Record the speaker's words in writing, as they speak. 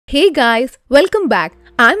Hey guys, welcome back.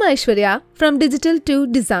 I'm Aishwarya from Digital to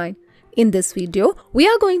Design. In this video, we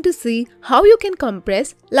are going to see how you can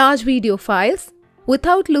compress large video files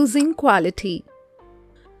without losing quality.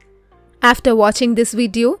 After watching this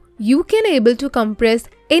video, you can able to compress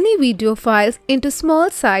any video files into small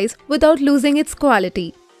size without losing its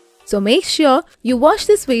quality. So make sure you watch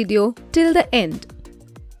this video till the end.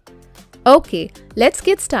 Okay, let's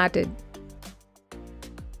get started.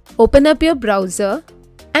 Open up your browser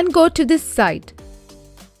and go to this site.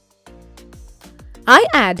 I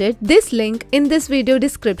added this link in this video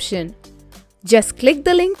description. Just click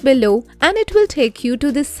the link below and it will take you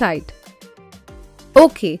to this site.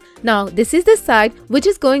 Okay, now this is the site which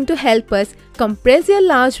is going to help us compress your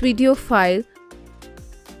large video file.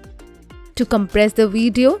 To compress the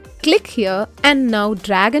video, click here and now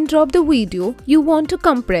drag and drop the video you want to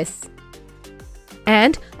compress.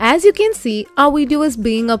 And as you can see, our video is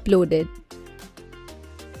being uploaded.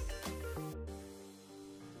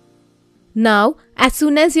 Now, as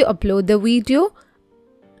soon as you upload the video,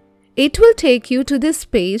 it will take you to this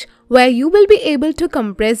page where you will be able to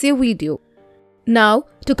compress your video. Now,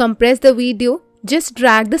 to compress the video, just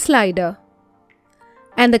drag the slider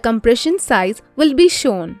and the compression size will be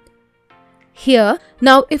shown. Here,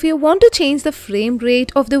 now if you want to change the frame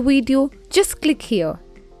rate of the video, just click here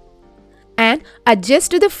and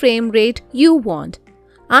adjust to the frame rate you want.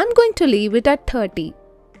 I'm going to leave it at 30.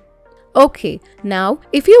 Okay, now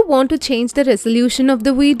if you want to change the resolution of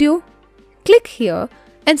the video, click here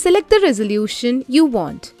and select the resolution you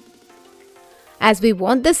want. As we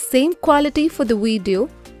want the same quality for the video,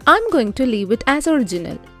 I'm going to leave it as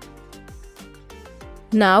original.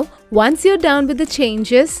 Now, once you're done with the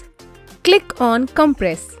changes, click on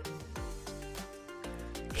Compress.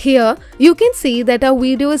 Here, you can see that our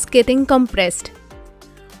video is getting compressed.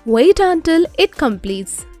 Wait until it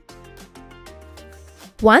completes.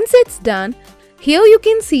 Once it's done, here you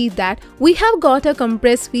can see that we have got a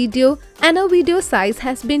compressed video and our video size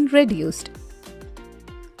has been reduced.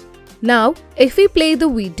 Now, if we play the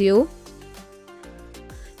video,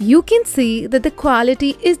 you can see that the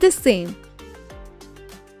quality is the same.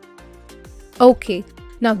 Okay,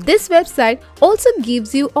 now this website also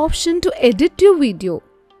gives you option to edit your video.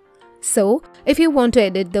 So, if you want to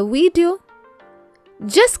edit the video,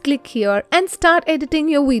 just click here and start editing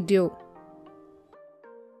your video.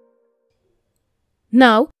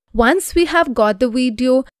 Now, once we have got the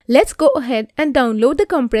video, let's go ahead and download the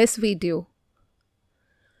compressed video.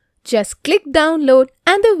 Just click download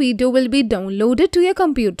and the video will be downloaded to your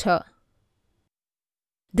computer.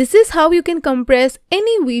 This is how you can compress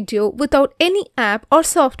any video without any app or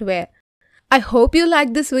software. I hope you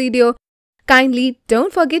liked this video. Kindly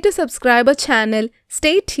don't forget to subscribe our channel.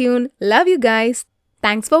 Stay tuned. Love you guys.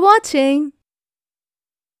 Thanks for watching.